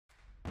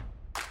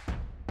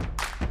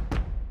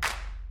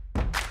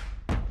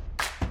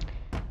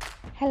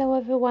Hello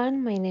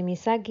everyone, my name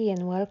is Agi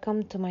and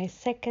welcome to my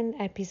second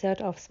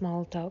episode of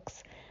Small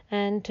Talks.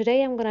 And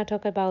today I'm gonna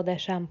talk about the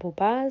shampoo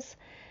bars,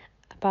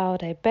 about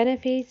the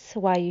benefits,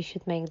 why you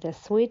should make the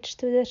switch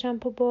to the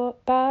shampoo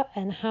bar,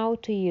 and how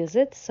to use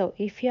it. So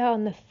if you're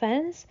on the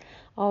fence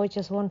or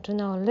just want to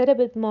know a little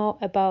bit more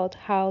about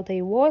how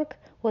they work,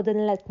 well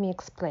then let me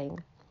explain.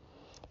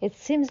 It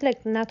seems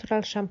like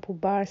natural shampoo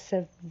bars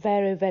are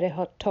a very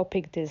hot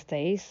topic these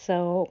days.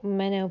 So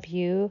many of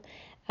you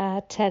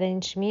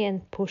challenge me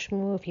and push me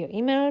with your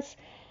emails,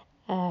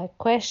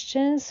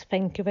 questions,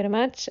 thank you very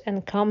much,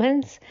 and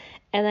comments.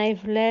 And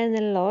I've learned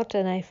a lot,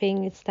 and I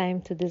think it's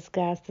time to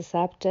discuss the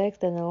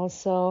subject and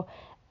also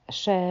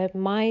share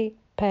my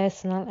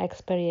personal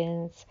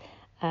experience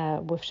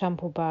with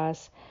shampoo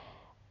bars.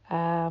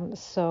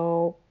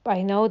 So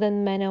I know that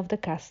many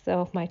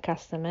of my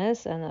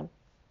customers, and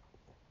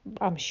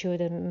I'm sure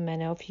that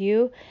many of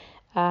you,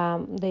 they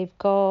are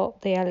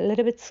a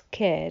little bit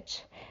scared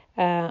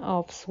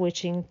of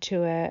switching to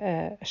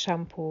the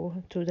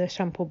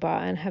shampoo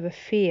bar, and have a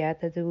fear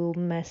that it will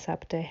mess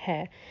up their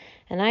hair.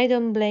 And I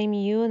don't blame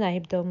you, and I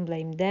don't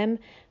blame them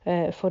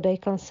for their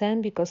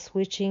concern, because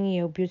switching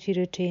your beauty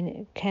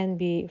routine can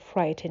be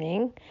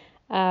frightening.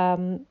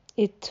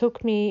 It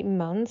took me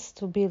months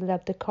to build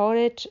up the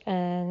courage,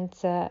 and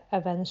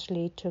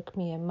eventually it took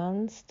me a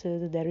month to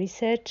do the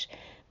research.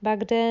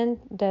 Back then,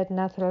 the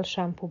natural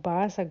shampoo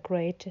bars are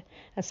great,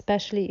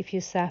 especially if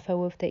you suffer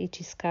with the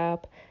itchy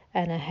scalp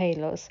and hair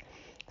loss.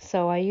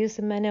 So I use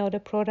many other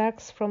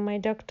products from my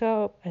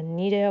doctor, and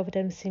neither of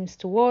them seems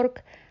to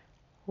work.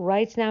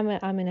 Right now,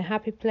 I'm in a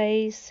happy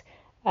place.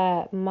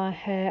 My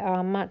hair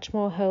are much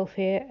more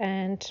healthier,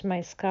 and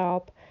my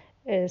scalp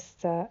is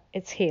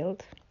it's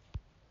healed.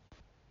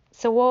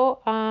 So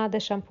what are the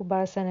shampoo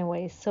bars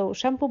anyway? So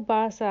shampoo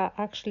bars are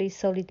actually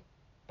solid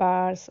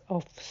bars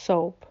of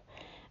soap,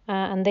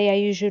 and they are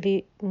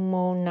usually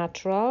more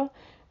natural,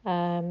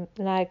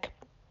 like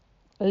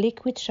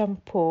liquid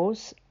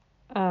shampoos.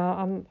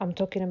 I'm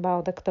talking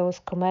about those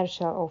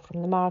commercial or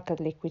from the market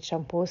liquid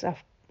shampoos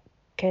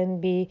can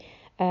be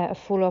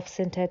full of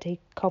synthetic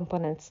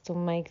components to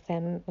make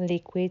them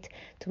liquid,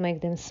 to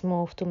make them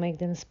smooth, to make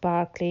them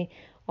sparkly,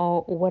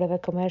 or whatever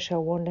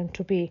commercial want them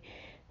to be.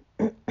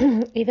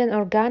 Even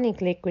organic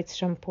liquid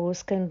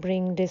shampoos can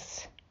bring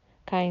this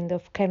kind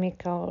of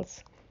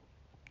chemicals.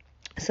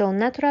 So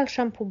natural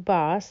shampoo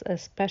bars,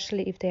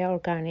 especially if they are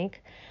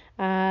organic,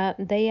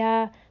 they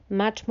are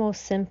much more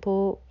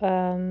simple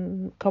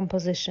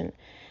composition.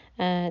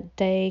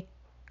 They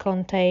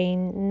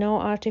contain no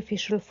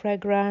artificial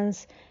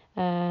fragrance,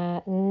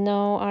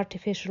 no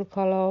artificial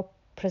color,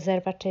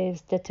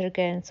 preservatives,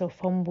 detergents, or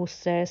foam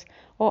boosters,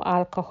 or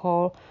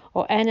alcohol,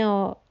 or any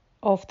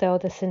of the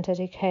other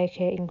synthetic hair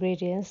care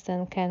ingredients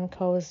that can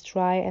cause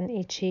dry and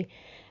itchy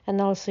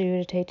and also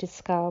irritated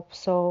scalp.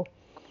 So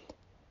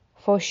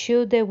for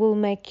sure, they will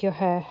make your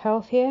hair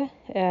healthier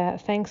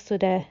thanks to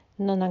the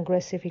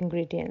non-aggressive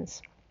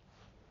ingredients.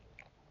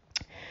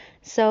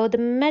 So the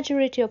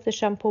majority of the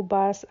shampoo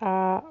bars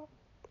are,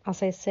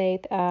 as I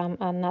said,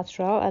 are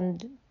natural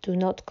and do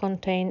not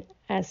contain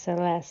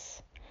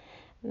SLS.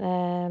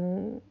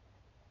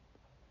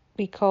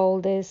 We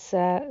call this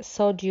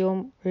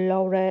sodium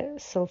lauryl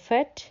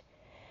sulfate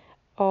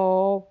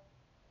or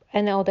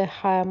any other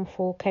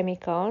harmful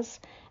chemicals.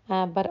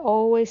 But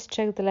always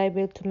check the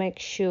label to make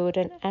sure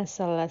that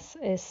SLS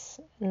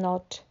is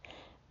not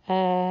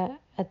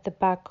at the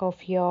back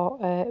of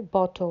your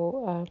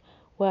bottle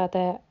where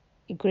the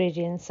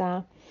ingredients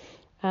are,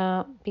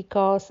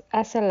 because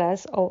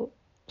SLS or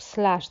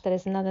slash, there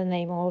is another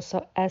name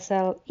also,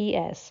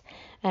 SLES,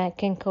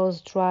 can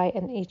cause dry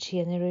and itchy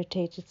and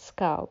irritated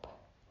scalp,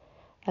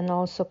 and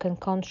also can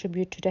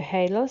contribute to the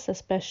hair loss,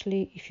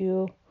 especially if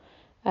you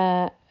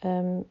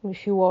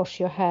wash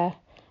your hair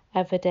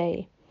every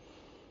day.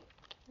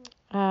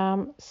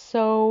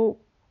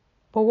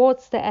 But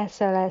what's the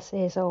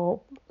SLS is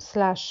or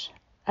slash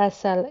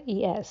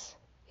SLES?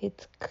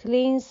 It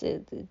cleans,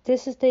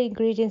 this is the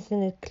ingredients,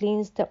 and it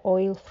cleans the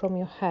oil from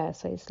your hair.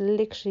 So it's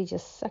literally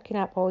just sucking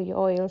up all your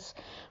oils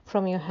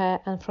from your hair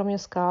and from your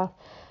scalp,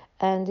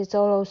 and it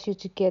allows you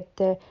to get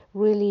the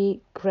really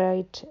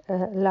great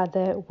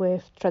lather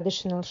with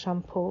traditional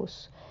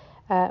shampoos.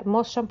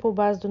 Most shampoo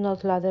bars do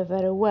not lather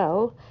very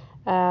well,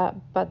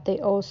 but they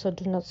also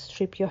do not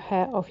strip your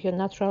hair of your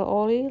natural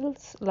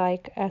oils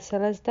like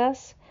SLS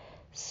does.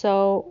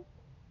 So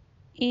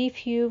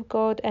if you've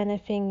got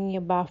anything in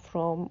your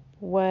bathroom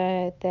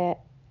where the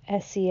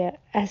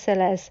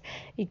SLS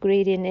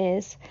ingredient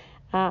is,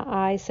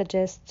 I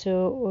suggest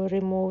to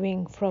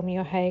removing from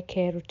your hair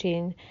care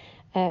routine.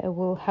 It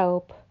will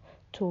help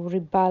to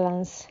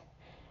rebalance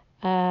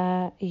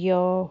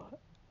your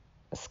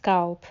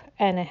scalp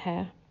and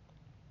hair.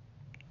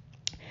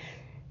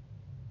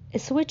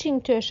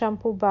 Switching to a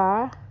shampoo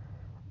bar,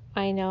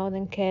 I know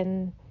that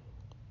can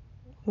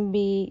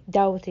be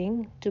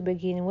doubting to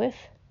begin with.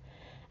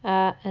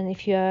 And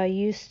if you are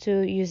used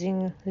to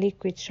using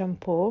liquid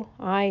shampoo,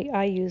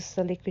 I use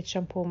the liquid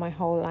shampoo my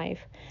whole life.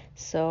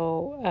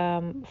 So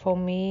for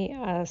me,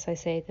 as I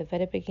said at the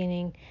very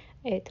beginning,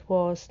 It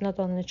was not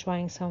only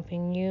trying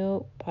something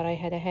new, but I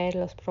had a hair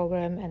loss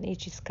problem and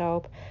itchy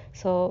scalp.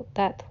 So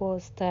that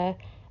was the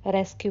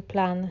rescue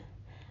plan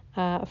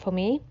for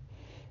me.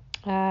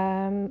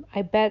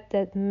 I bet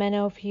that many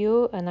of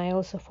you, and I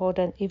also thought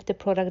that if the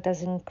product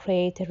doesn't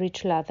create a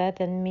rich lather,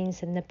 then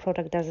means that the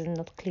product does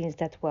not cleanse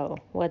that well.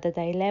 Where the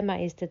dilemma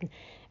is that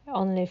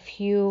only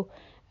few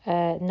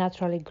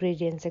natural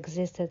ingredients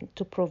existed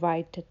to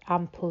provide that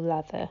ample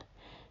lather.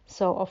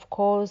 So of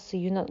course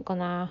you're not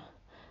gonna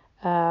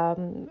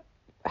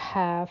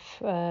have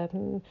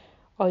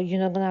or you're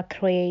not gonna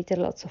create a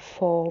lots of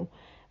foam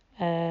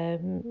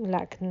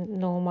like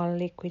normal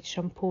liquid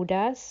shampoo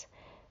does.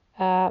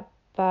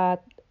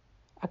 But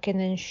I can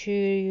assure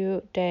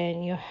you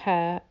then your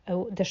hair,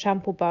 the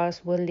shampoo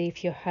bars will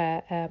leave your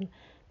hair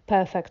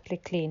perfectly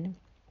clean.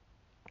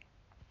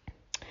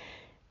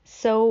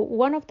 So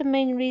one of the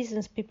main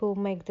reasons people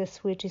make the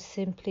switch is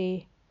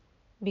simply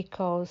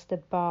because the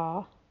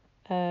bar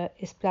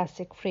is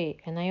plastic free,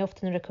 and I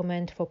often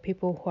recommend for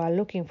people who are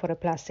looking for a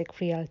plastic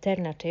free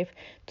alternative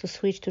to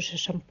switch to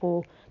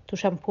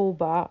shampoo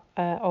bar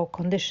or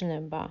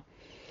conditioner bar.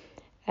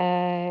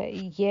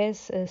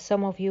 Yes,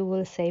 some of you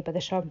will say, but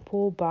the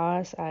shampoo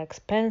bars are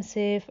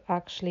expensive.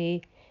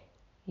 Actually,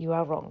 you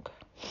are wrong.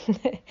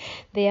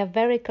 They are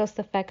very cost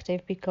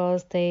effective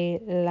because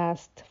they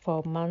last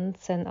for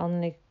months and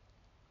only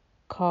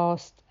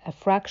cost a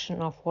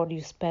fraction of what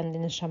you spend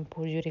in a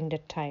shampoo during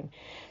that time.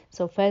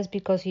 So first,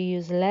 because you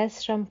use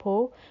less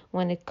shampoo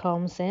when it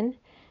comes in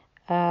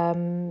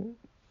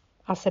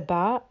as a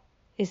bar,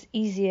 it's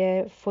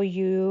easier for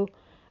you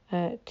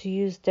to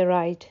use the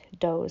right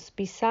dose.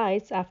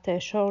 Besides, after a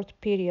short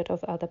period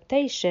of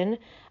adaptation,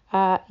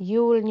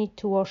 you will need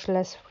to wash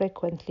less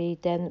frequently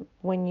than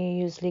when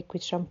you use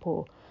liquid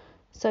shampoo.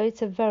 So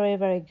it's a very,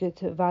 very good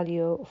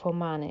value for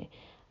money.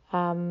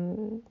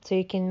 So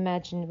you can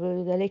imagine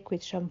with the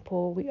liquid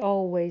shampoo, we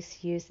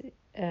always use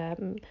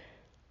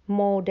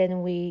more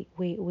than we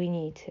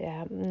need.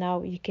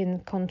 Now you can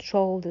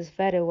control this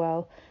very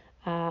well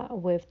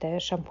with the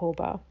shampoo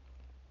bar.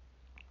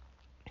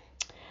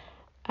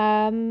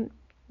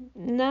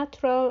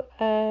 Natural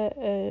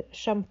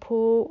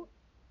shampoo,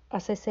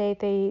 as I say,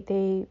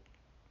 they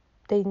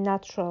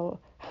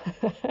natural.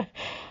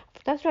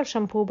 Natural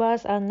shampoo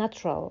bars are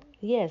natural.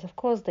 Yes, of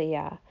course they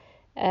are.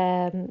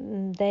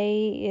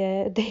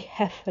 They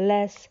have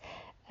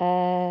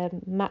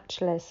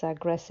much less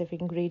aggressive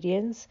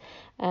ingredients,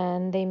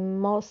 and they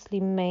mostly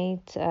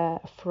made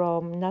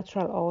from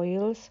natural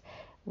oils,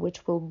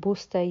 which will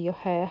boost your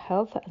hair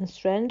health and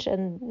strength.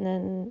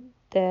 And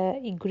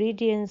the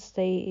ingredients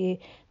they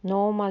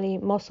normally,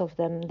 most of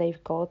them they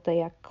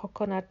are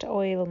coconut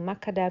oil,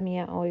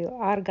 macadamia oil,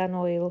 argan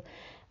oil.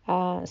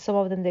 Some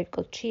of them they've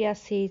got chia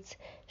seeds,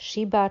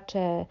 shea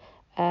butter,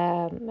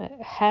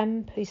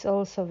 hemp is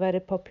also very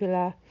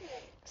popular.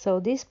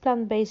 So these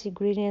plant-based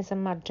ingredients are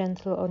much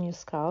gentle on your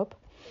scalp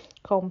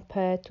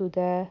compared to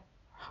the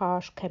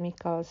harsh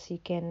chemicals you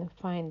can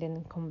find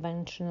in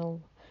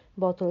conventional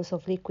bottles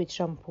of liquid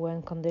shampoo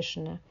and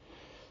conditioner.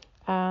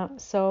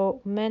 So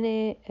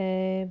many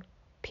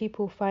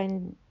people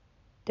find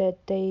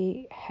that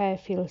their hair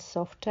feels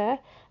softer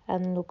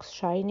and looks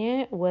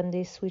shinier when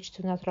they switch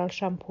to natural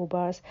shampoo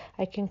bars.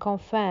 I can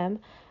confirm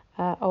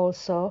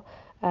also,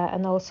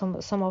 and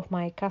also some of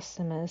my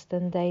customers,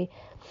 then they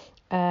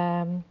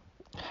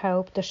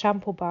the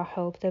shampoo bar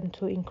help them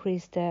to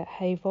increase the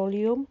hair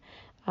volume.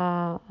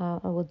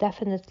 Will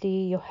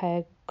definitely your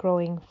hair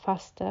growing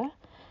faster,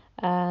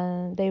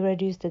 and they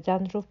reduce the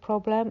dandruff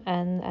problem,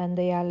 and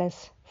they are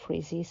less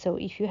frizzy. So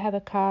if you have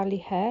a curly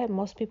hair,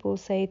 most people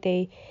say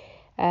they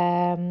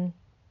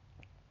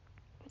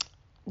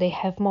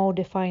have more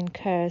defined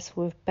curls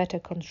with better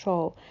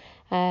control.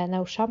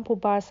 Now shampoo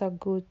bars are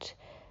good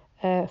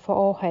for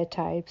all hair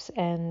types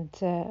and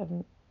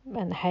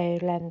hair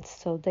lengths,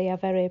 so they are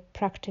very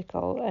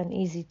practical and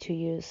easy to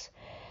use.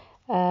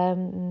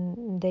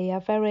 They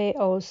are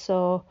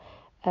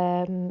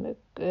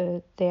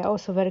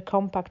also very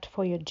compact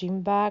for your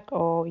gym bag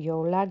or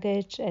your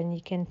luggage, and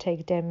you can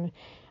take them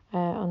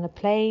on a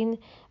plane,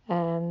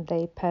 and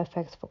they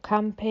perfect for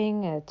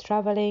camping,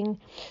 traveling,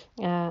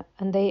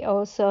 and they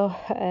also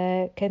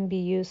can be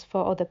used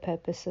for other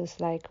purposes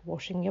like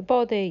washing your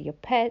body, your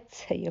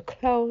pets, your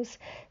clothes.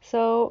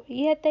 So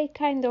yeah, they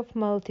kind of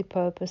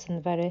multi-purpose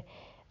and very,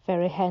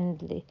 very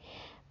handy.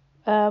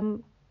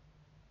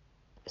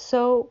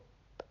 So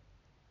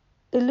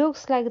it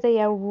looks like they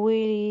are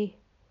really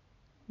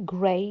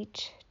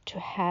great to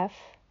have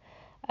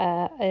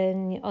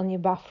on your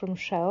bathroom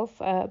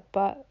shelf,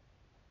 but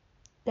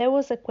there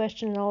was a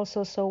question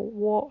also, so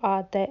what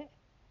are the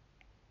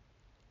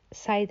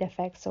side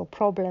effects or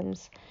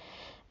problems?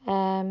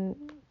 And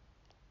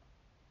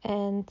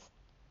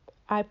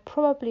I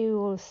probably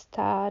will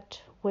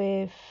start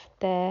with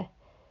the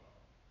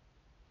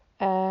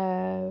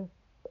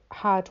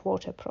hard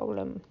water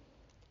problem.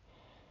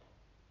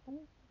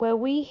 Where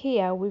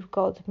we've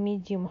got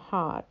medium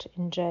hard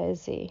in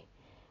Jersey,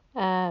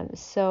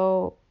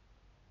 so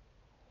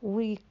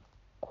we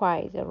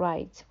quite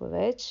right with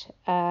it.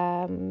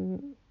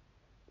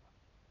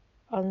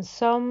 On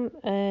some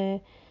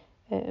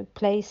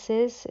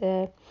places,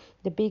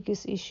 the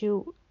biggest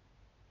issue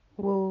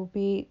will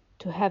be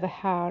to have a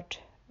hard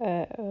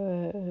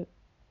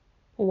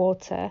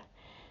water,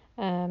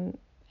 and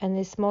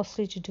it's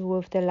mostly to do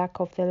with the lack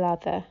of the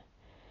lather.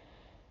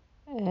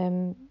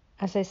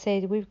 As I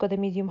said, we've got a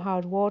medium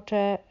hard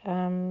water,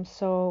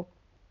 so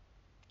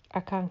I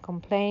can't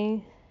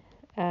complain.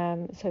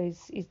 So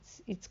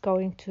it's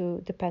going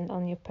to depend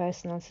on your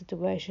personal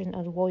situation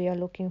and what you're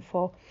looking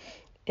for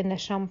in a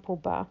shampoo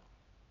bar.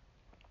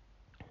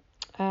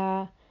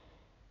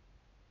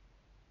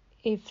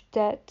 If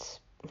that's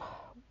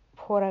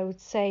what I would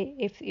say,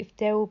 if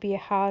there will be a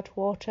hard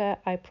water,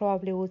 I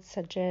probably would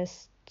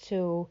suggest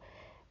to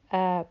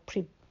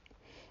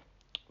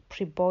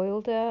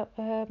pre-boil the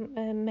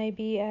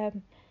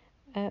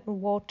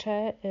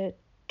water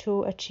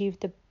to achieve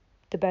the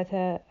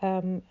better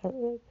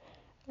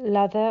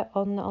lather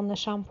on the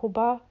shampoo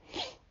bar.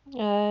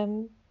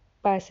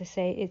 But as I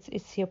say,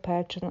 it's your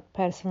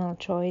personal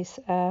choice.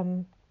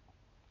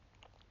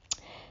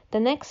 The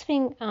next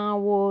thing I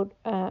would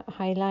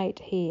highlight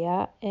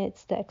here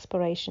is the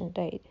expiration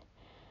date.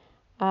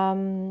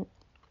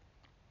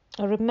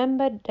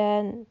 Remember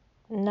that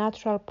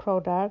natural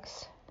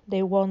products,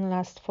 they won't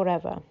last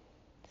forever.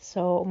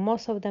 So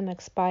most of them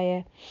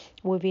expire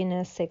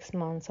within 6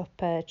 months of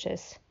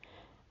purchase.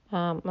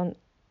 And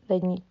they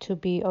need to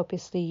be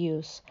obviously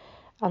used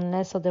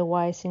unless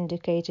otherwise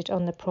indicated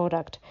on the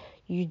product.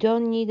 You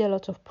don't need a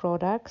lot of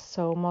products,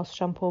 so most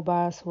shampoo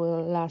bars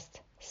will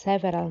last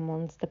several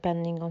months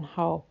depending on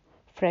how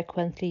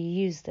frequently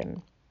you use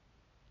them.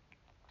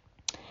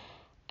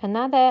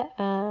 Another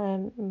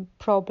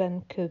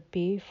problem could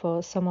be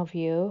for some of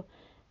you,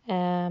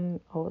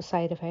 or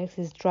side effects,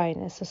 is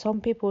dryness. So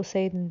some people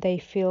say they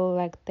feel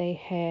like their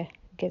hair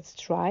gets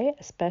dry,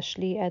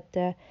 especially at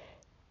the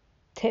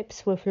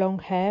tips with long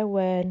hair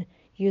when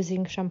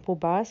using shampoo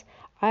bars.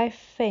 I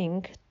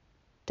think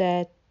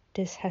that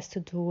this has to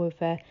do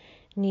with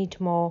need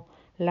more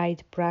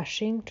light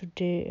brushing to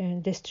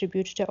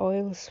distribute the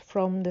oils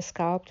from the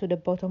scalp to the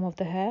bottom of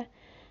the hair,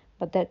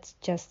 but that's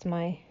just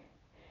my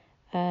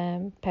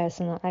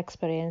personal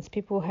experience.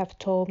 People have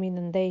told me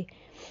that they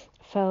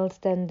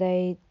felt that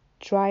their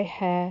dry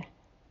hair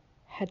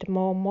had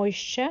more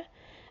moisture,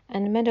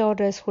 and many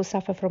others who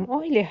suffer from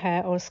oily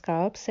hair or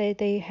scalp say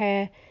their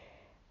hair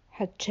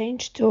had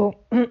changed to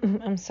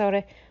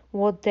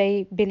what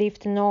they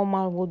believed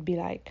normal would be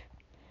like.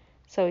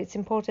 So it's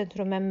important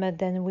to remember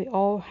that we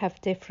all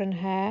have different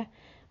hair,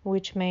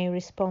 which may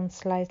respond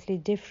slightly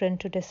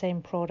different to the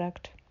same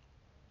product.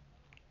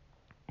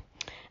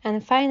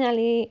 And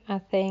finally, I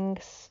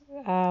think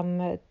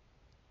the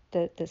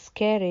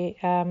scary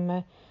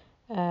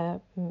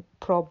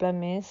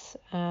problem is,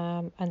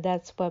 and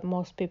that's what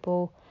most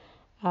people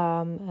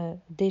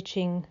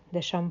ditching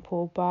the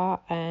shampoo bar,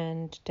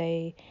 and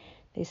they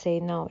say,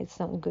 no, it's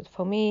not good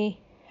for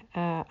me,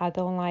 I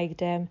don't like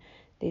them,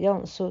 they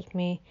don't suit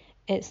me.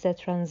 It's the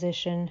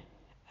transition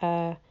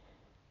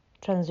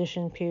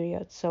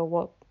period. So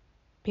what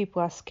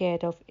people are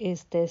scared of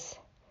is this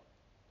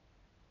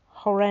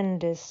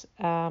horrendous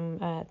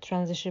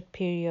transition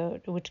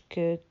period, which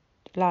could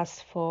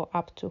last for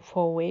up to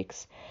 4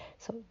 weeks.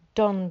 So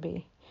don't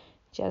be.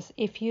 Just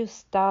if you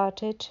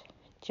started,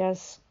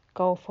 just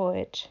go for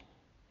it.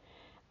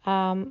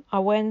 I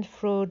went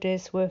through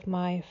this with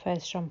my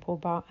first shampoo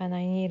bar, and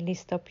I nearly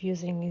stopped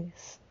using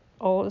it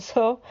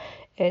also,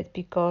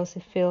 because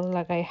it felt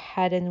like I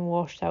hadn't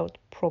washed out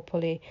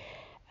properly.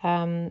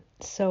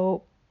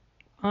 So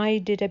I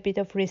did a bit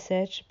of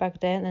research back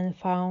then and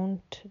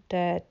found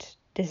that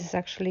this is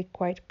actually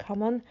quite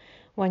common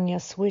when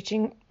you're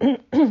switching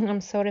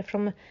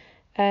from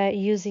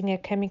using a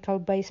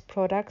chemical-based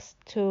products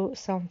to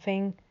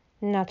something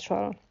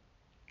natural.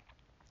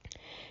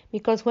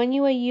 Because when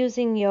you were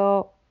using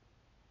your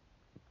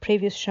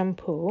previous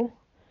shampoo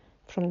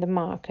from the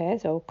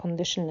market or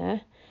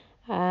conditioner,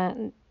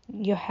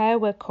 your hair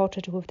were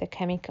coated with the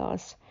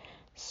chemicals.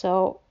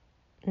 So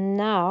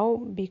now,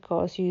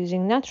 because you're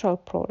using natural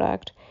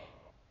product,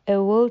 it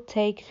will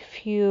take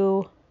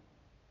few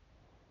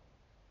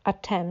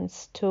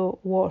attempts to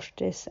wash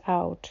this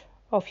out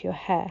of your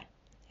hair,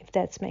 if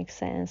that makes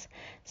sense.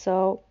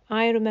 So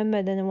I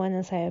remember that when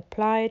as I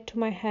applied to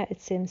my hair,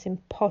 it seems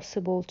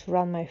impossible to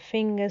run my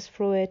fingers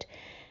through it,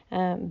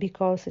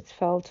 because it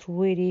felt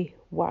really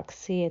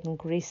waxy and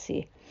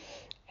greasy.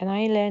 And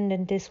I learned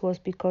that this was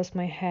because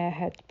my hair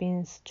had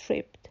been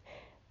stripped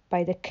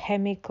by the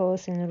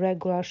chemicals in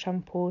regular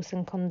shampoos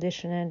and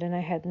conditioner, and I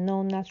had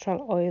no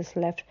natural oils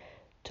left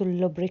to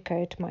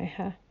lubricate my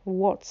hair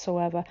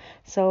whatsoever.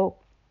 So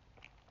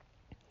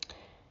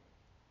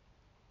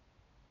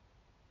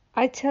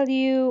I tell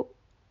you,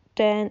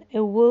 then it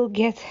will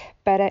get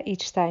better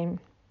each time.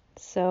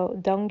 So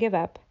don't give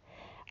up.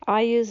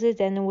 I use it,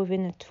 and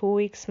within 2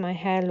 weeks my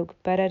hair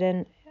looked better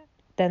than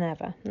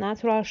ever.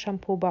 Natural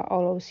shampoo bar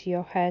allows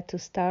your hair to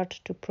start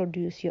to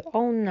produce your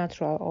own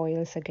natural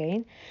oils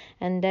again,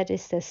 and that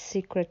is the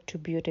secret to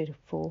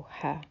beautiful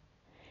hair.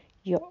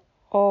 Your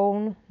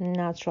own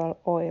natural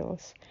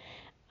oils.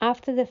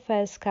 After the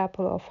first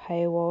couple of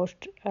hair wash,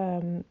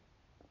 the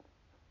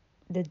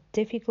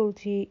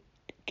difficulty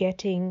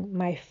getting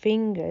my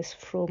fingers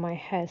through my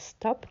hair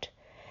stopped,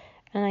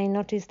 and I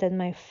noticed that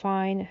my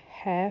fine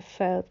hair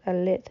felt a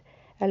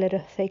little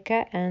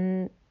thicker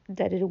and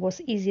that it was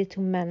easier to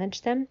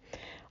manage them.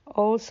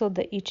 Also,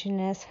 the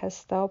itchiness has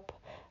stopped.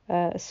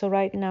 So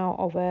right now,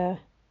 over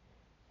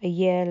a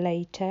year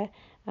later,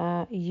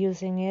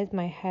 using it,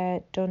 my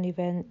hair don't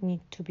even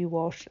need to be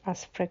washed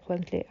as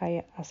frequently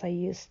as I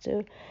used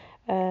to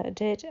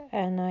did,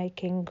 and I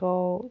can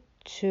go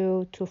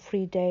 2 to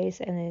 3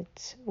 days and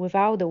it's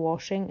without the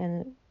washing,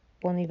 and it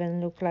won't even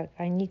look like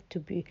they need to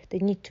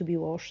be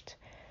washed.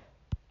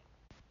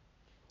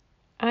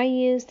 I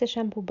use the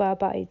shampoo bar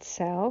by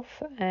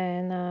itself,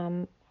 and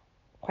I'm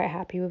quite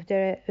happy with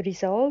the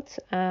results.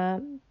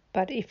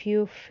 But if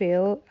you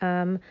feel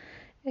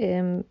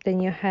then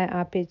your hair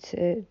a bit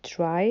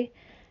dry,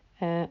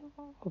 uh,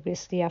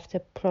 obviously after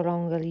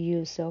prolonged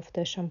use of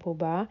the shampoo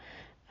bar,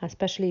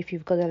 especially if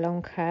you've got a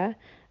long hair,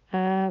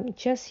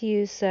 just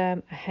use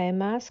a hair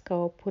mask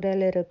or put a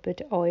little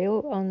bit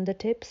oil on the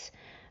tips.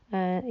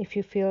 If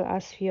you feel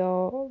as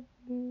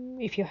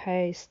if your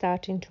hair is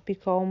starting to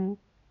become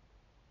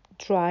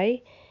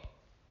dry,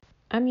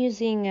 I'm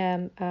using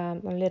a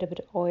little bit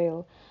of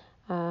oil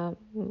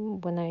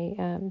when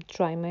I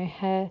dry my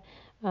hair.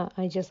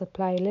 I just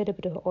apply a little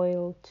bit of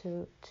oil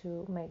to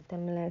make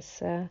them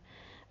less,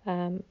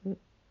 I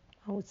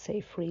would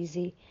say,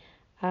 frizzy.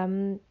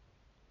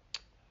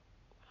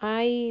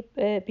 I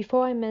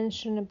before I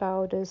mention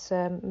about this,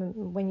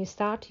 when you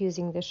start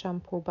using the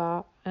shampoo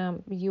bar,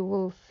 you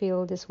will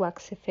feel this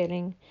waxy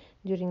feeling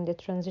during the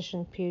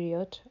transition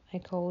period, I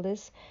call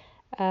this.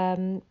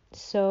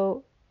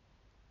 So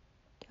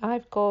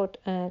I've got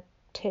a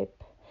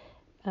tip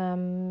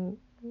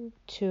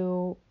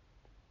to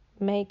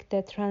make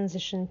the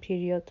transition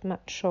period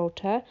much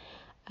shorter,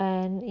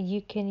 and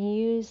you can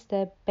use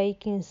the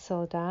baking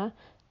soda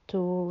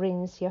to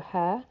rinse your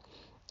hair.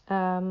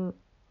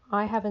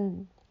 I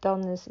haven't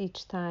done this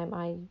each time.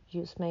 I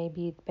use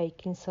maybe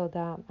baking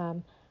soda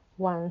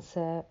once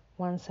a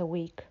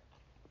week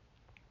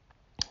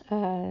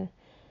to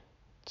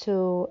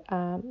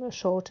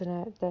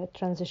shorten the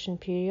transition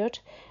period,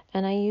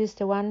 and I use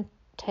the 1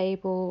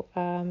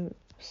 tablespoon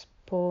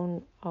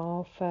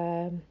of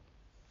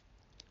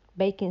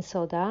baking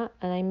soda,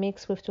 and I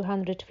mix with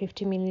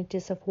 250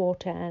 milliliters of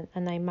water,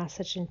 and I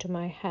massage into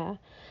my hair.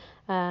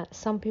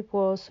 Some people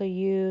also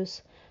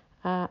use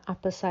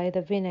apple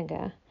cider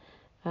vinegar,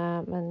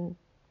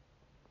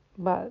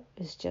 but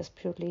it's just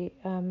purely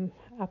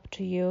up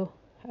to you,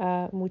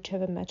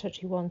 whichever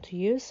method you want to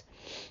use.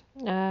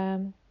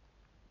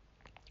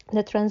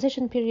 The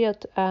transition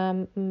period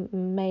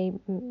may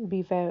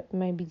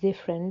be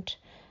different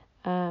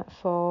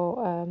for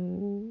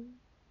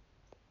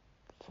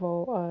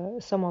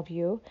some of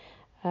you.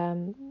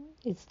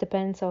 It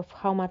depends of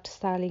how much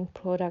styling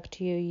product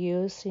you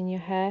use in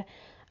your hair.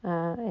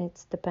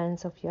 It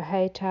depends of your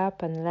hair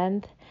type and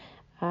length.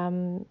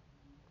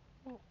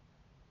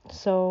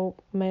 So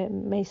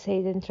may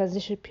say the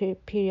transition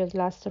period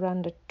lasts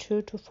around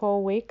 2 to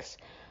 4 weeks.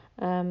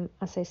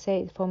 As I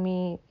said, for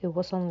me it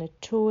was only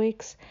 2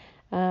 weeks.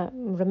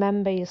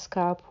 Remember, your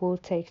scalp will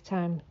take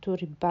time to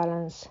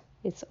rebalance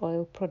its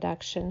oil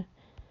production.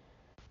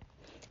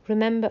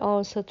 Remember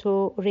also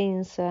to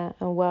rinse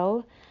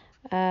well.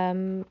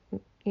 I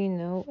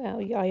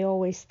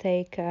always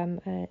take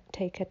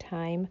a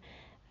time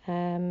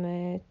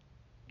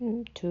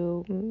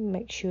to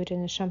make sure that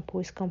the shampoo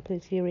is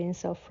completely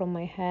rinsed off from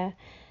my hair.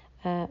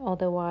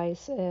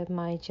 Otherwise, it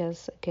might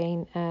just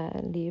again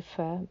leave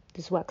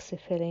this waxy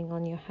feeling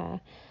on your hair,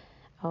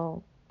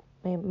 or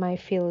it might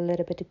feel a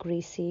little bit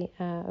greasy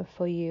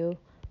for you.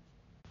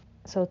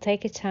 So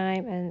take a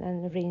time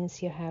and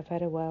rinse your hair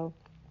very well.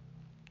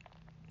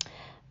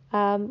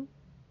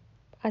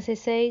 As I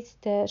said,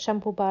 the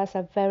shampoo bars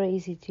are very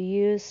easy to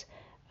use.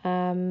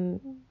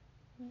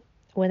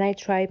 When I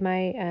tried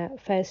my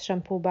first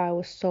shampoo bar, I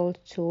was told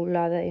to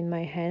lather in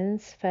my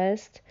hands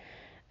first,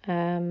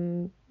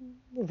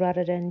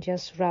 rather than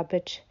just rub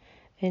it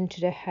into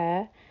the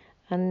hair,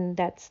 and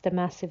that's the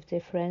massive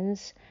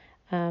difference.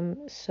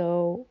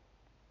 So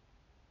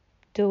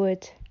do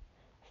it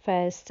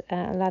first,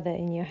 lather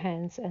in your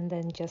hands, and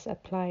then just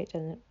apply it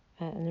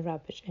and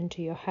rub it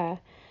into your hair.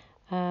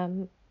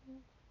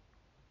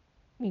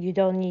 You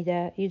don't need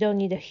a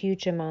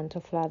huge amount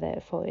of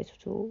lather for it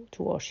to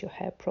wash your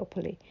hair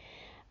properly.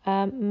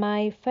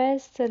 My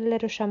first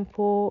little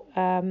shampoo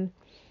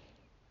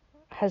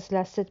has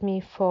lasted me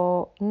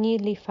for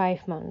nearly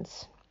 5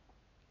 months.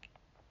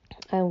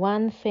 And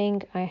one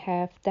thing I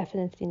have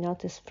definitely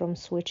noticed from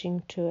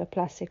switching to a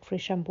plastic-free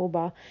shampoo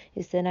bar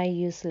is that I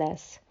use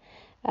less.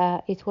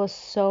 It was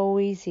so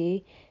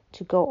easy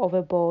to go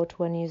overboard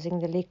when using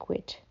the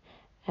liquid,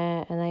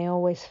 and I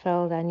always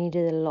felt I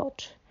needed a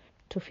lot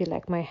to feel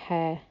like my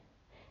hair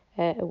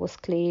was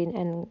clean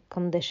and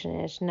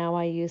conditioned. Now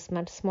I use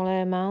much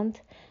smaller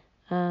amount,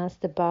 as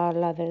the bar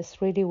lathers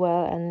really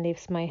well and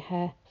leaves my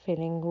hair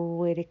feeling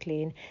really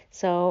clean.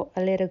 So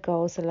a little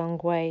goes a long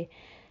way.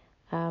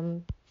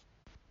 Um,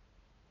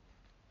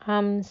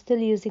 I'm still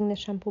using the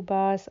shampoo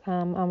bars.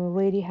 I'm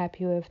really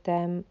happy with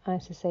them.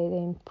 As I say, they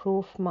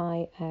improve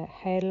my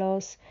hair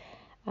loss.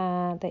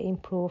 They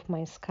improve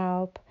my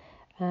scalp.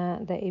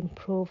 They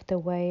improve the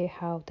way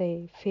how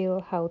they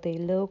feel, how they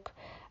look.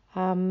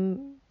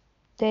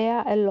 There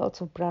are a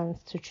lot of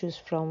brands to choose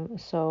from,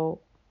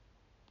 so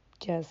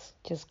just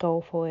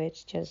go for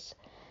it. Just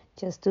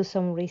do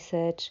some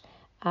research.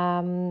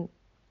 I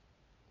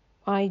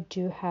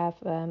do have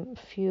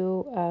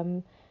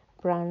few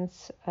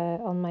brands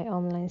on my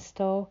online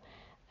store.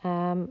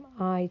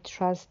 I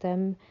trust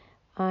them.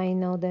 I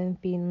know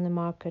they've been on the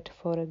market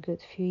for a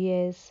good few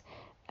years,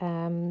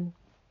 and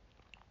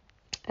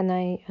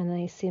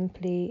I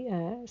simply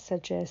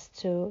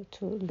suggest to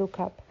look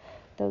up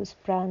those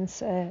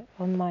brands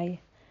on my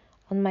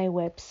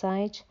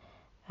website.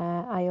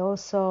 I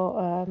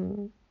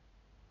also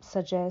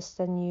suggest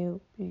that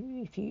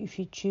if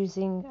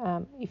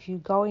you're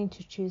going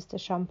to choose the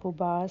shampoo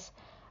bars,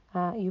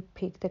 you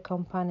pick the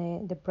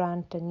company, the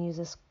brand that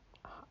uses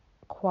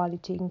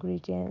quality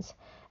ingredients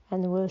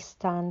and will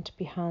stand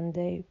behind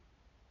the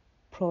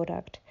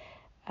product.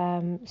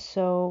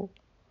 So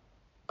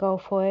go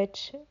for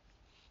it.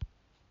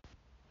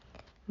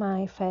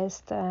 My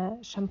first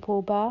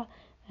shampoo bar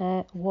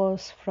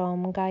was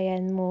from Guy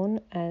and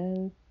Moon,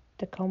 and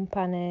the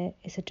company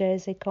is a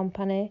Jersey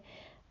company,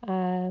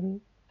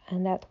 and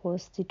that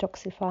was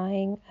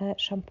detoxifying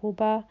shampoo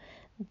bar.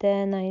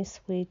 Then I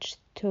switched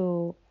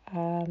to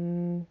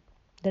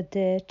the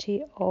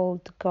Dirty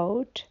Old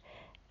Goat.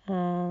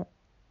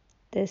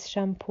 This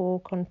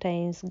shampoo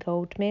contains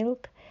goat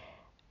milk,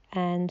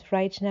 and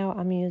right now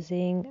I'm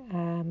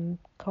using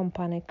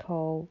company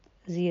called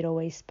Zero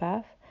Waste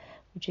Bath,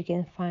 which you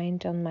can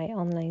find on my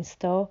online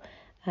store.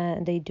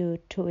 They do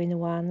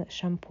 2-in-1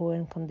 shampoo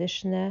and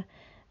conditioner,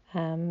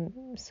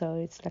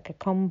 so it's like a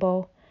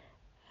combo.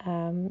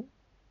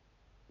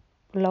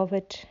 Love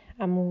it.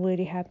 I'm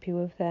really happy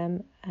with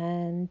them,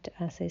 and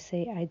as I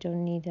say, I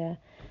don't need a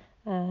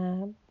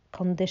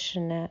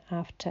conditioner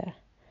after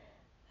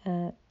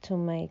to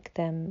make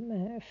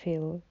them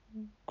feel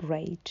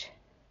great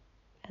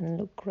and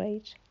look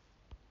great.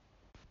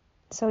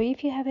 So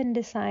if you haven't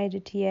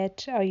decided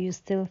yet, or you're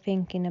still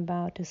thinking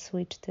about a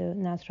switch to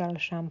natural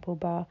shampoo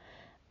bar,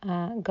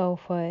 go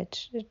for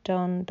it.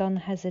 Don't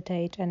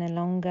hesitate any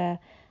longer.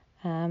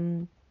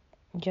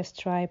 Just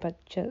try, but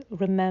just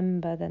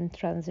remember the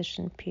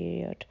transition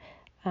period.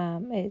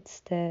 It's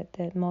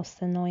the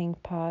most annoying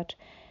part.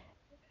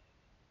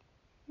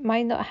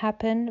 Might not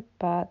happen,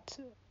 but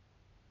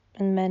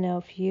in many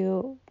of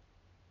you,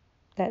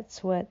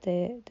 that's where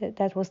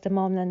that was the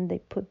moment they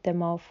put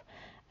them off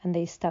and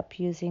they stop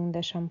using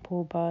the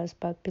shampoo bars.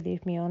 But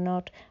believe me or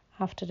not,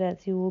 after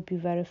that you will be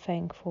very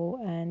thankful,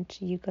 and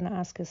you're gonna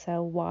ask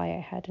yourself why I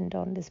hadn't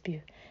done this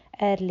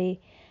early,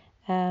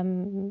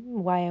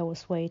 why I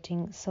was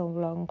waiting so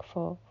long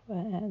for,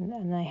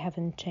 and I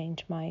haven't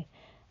changed my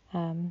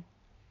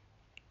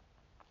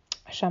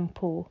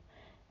shampoo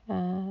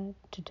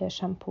to the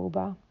shampoo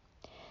bar.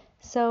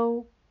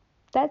 So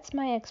that's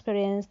my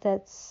experience.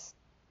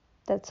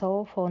 That's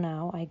all for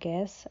now, I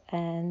guess,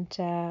 and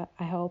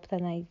I hope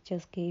that I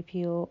just gave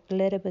you a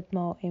little bit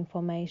more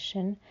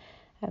information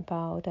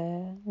about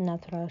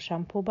natural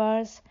shampoo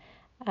bars.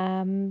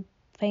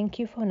 Thank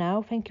you for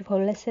now. Thank you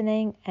for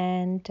listening,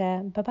 and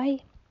bye bye.